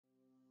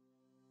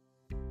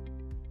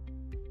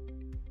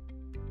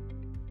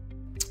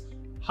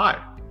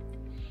Hi,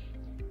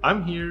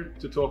 I'm here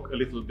to talk a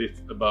little bit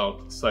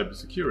about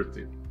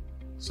cybersecurity.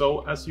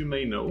 So, as you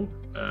may know,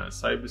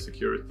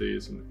 cybersecurity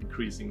is an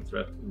increasing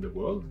threat in the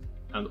world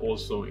and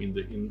also in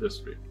the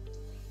industry.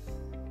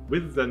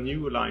 With the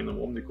new line of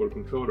OmniCore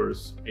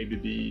controllers,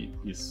 ABB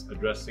is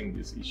addressing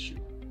this issue.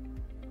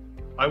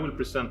 I will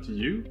present to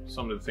you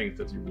some of the things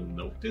that you will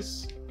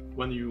notice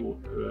when you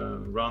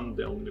run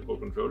the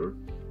OmniCore controller.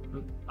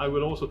 And I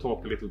will also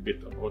talk a little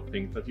bit about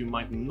things that you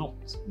might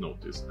not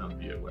notice and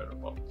be aware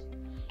about.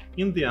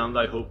 In the end,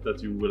 I hope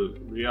that you will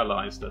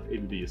realize that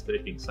ABB is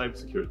taking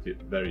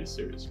cybersecurity very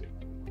seriously.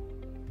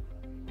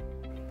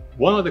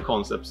 One of the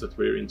concepts that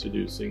we're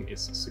introducing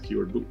is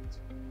secure boot.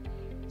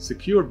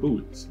 Secure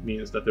boot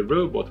means that the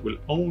robot will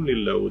only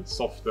load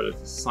software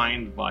that is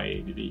signed by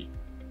ABB.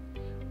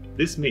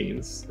 This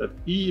means that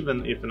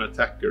even if an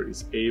attacker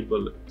is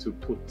able to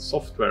put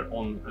software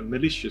on a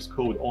malicious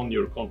code on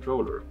your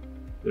controller,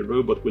 the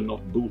robot will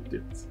not boot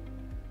it,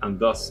 and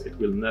thus it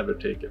will never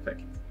take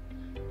effect.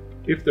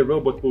 If the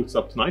robot boots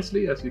up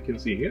nicely, as you can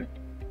see here,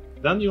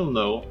 then you'll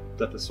know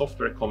that the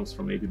software comes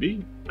from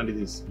ABB and it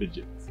is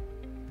legit.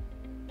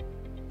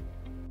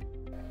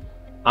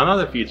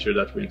 Another feature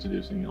that we're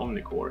introducing in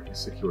OmniCore is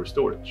secure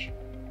storage.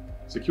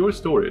 Secure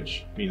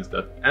storage means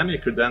that any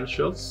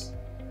credentials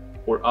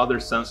or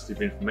other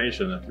sensitive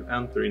information that you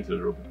enter into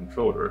the robot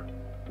controller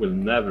will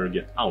never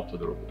get out of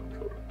the robot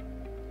controller.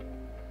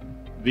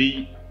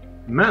 The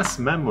mass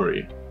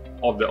memory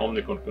of the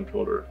OmniCore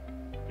controller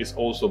is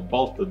also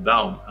bolted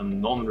down and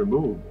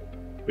non-removable,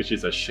 which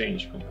is a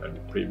change compared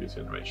with previous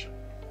generation.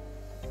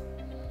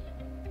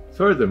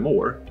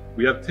 Furthermore,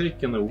 we have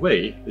taken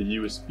away the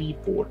USB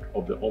port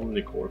of the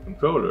OmniCore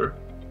controller,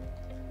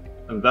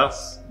 and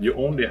thus you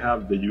only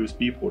have the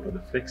USB port of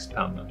the flex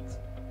pendant.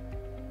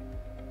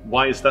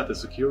 Why is that a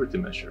security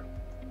measure?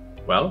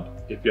 Well,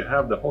 if you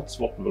have the hot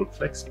swappable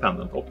flex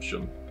pendant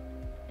option,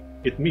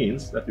 it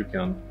means that you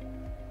can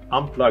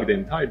unplug the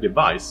entire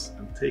device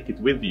and take it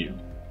with you,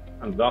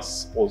 and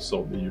thus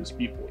also the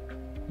USB port,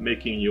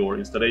 making your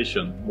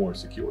installation more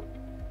secure.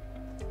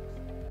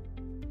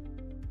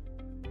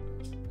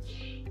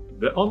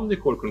 The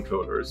OmniCore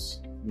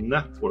controller's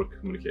network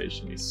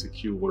communication is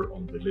secure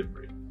on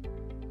delivery.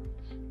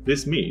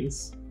 This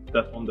means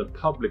that on the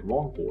public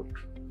WAN port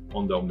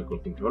on the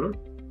OmniCore controller,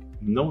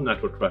 no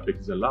network traffic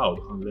is allowed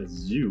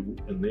unless you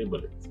enable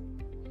it.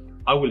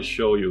 I will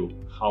show you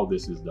how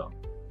this is done.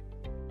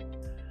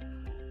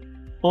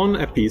 On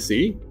a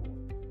PC,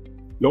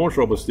 launch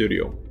Robot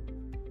Studio.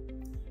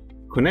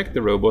 Connect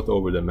the robot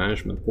over the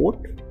management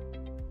port.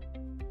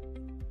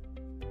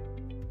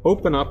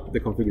 Open up the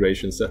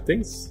configuration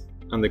settings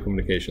and the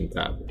communication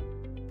tab.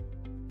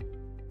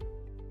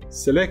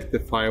 Select the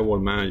firewall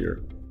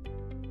manager.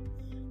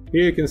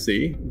 Here you can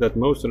see that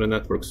most of the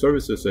network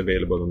services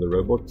available on the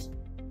robot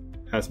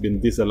has been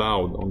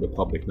disallowed on the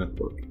public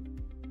network.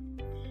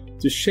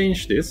 To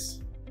change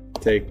this,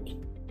 take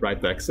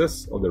right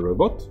access of the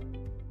robot,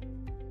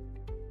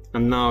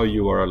 and now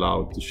you are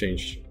allowed to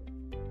change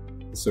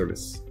the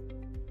service.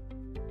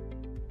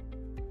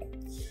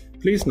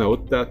 Please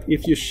note that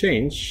if you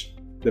change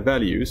the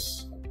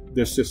values,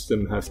 the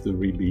system has to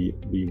be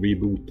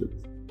rebooted.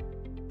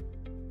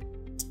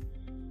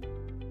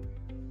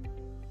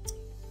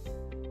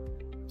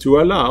 To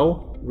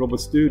allow Robot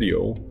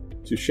Studio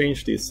to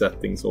change these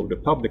settings over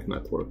the public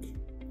network,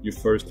 you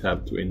first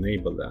have to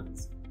enable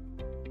that.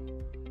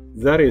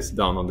 That is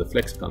done on the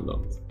flex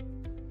pendant.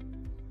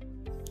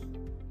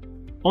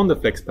 On the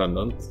flex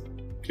pendant,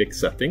 click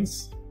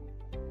Settings,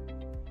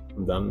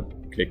 and then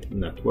click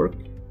Network.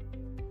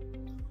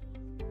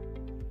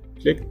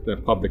 Click the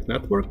public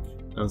network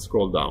and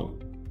scroll down.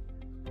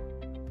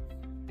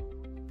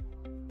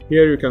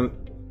 Here you can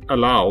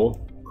allow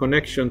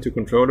connection to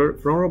controller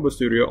from Robot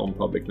Studio on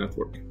public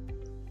network.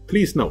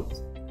 Please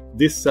note,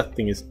 this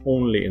setting is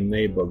only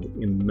enabled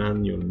in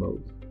manual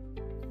mode.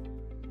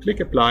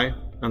 Click Apply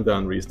and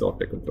then restart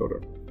the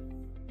controller.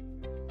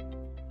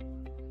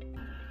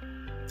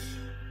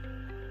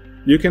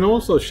 You can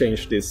also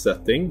change this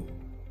setting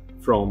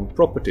from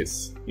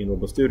Properties in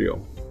Robot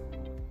Studio.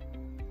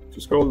 If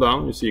you scroll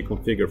down, you see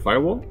Configure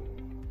Firewall,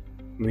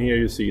 and here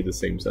you see the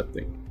same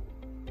setting.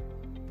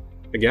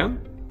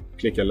 Again,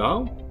 click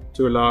Allow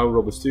to allow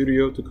Robot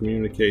Studio to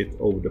communicate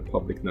over the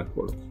public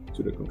network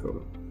to the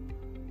controller.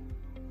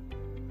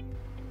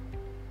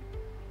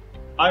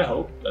 I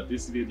hope that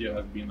this video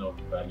has been of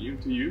value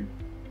to you.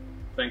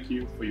 Thank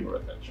you for your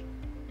attention.